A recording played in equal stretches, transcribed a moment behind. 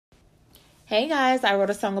Hey guys, I wrote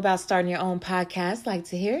a song about starting your own podcast. Like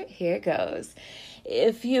to hear it? Here it goes.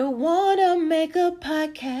 If you want to make a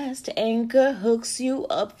podcast, Anchor hooks you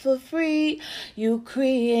up for free. You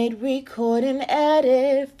create, record, and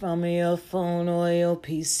edit from your phone or your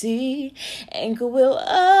PC. Anchor will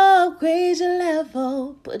upgrade your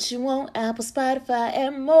level, put you on Apple, Spotify,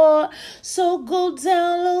 and more. So go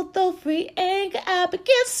download the free Anchor app and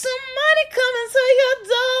get some money coming to your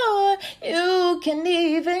door. You can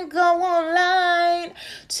even go online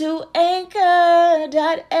to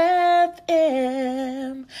anchor.fm.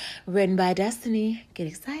 Written by Destiny. Get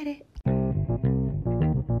excited.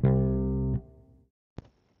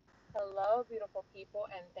 Hello, beautiful people,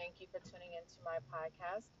 and thank you for tuning into my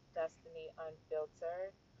podcast, Destiny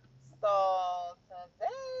Unfiltered. So,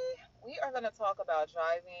 today we are going to talk about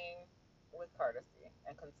driving with courtesy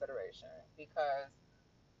and consideration because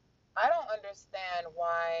I don't understand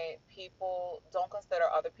why people don't consider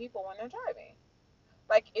other people when they're driving.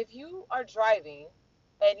 Like, if you are driving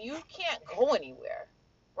and you can't go anywhere,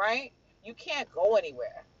 right? You can't go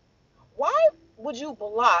anywhere. Why would you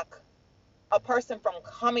block a person from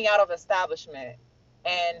coming out of establishment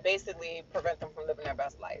and basically prevent them from living their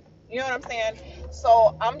best life? You know what I'm saying?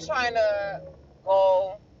 So I'm trying to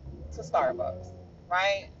go to Starbucks,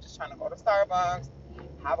 right? Just trying to go to Starbucks,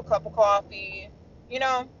 have a cup of coffee, you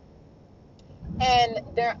know, and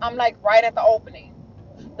there I'm like right at the opening.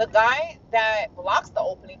 The guy that blocks the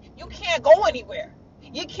opening, you can't go anywhere.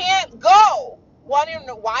 You can't go. Why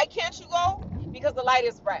can't you go? Because the light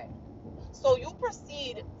is red. So you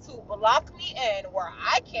proceed to block me in where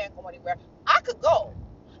I can't go anywhere. I could go.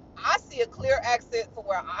 I see a clear exit to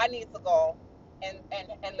where I need to go and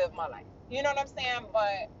live my life. You know what I'm saying?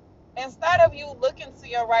 But instead of you looking to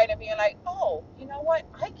your right and being like, oh, you know what?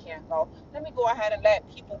 I can't go. Let me go ahead and let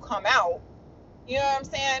people come out. You know what I'm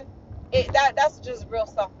saying? That's just real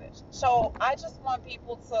selfish. So I just want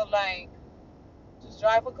people to just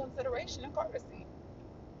drive with consideration and courtesy.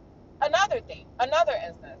 Another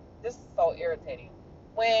instance, this is so irritating.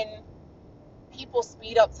 When people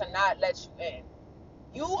speed up to not let you in,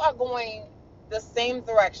 you are going the same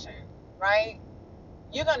direction, right?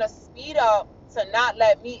 You're going to speed up to not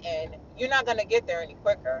let me in. You're not going to get there any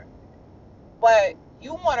quicker. But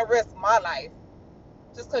you want to risk my life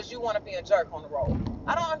just because you want to be a jerk on the road.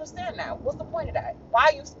 I don't understand that. What's the point of that? Why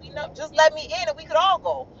are you speeding up? Just let me in and we could all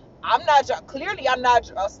go. Clearly I'm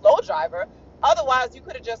not a slow driver. Otherwise, you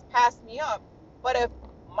could have just passed me up. But if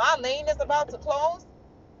my lane is about to close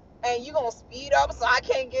and you're going to speed up so I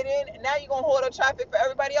can't get in, and now you're going to hold up traffic for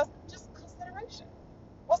everybody else, just consideration.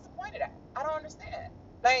 What's the point of that? I don't understand.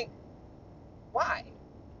 Like, why?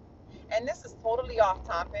 And this is totally off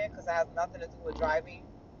topic because it has nothing to do with driving.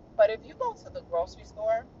 But if you go to the grocery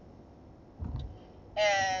store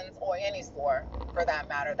or any store for that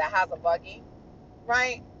matter that has a buggy,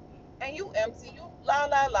 right? And you empty,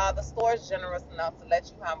 the store is generous enough to let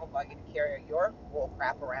you have a buggy to carry your bull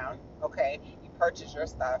crap around, okay? You purchase your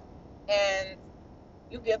stuff and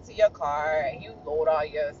you get to your car and you load all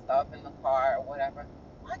your stuff in the car or whatever.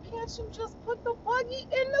 Why can't you just put the buggy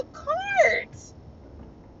in the cart?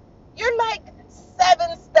 You're like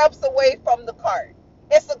 7 steps away from the cart.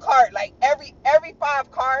 It's a cart. Like every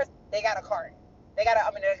 5 cars, they got a cart. They got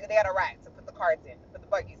a rack to put the carts in, to put the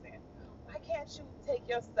buggies in. Why can't you take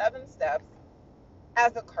your 7 steps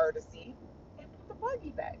as a courtesy and put the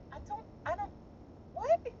buggy back?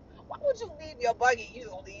 What? Why would you leave your buggy? You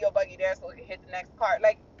just leave your buggy there so it can hit the next cart.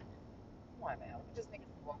 Like, come on, man. We just need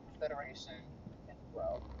some more consideration in the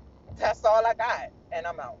world. That's all I got, and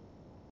I'm out.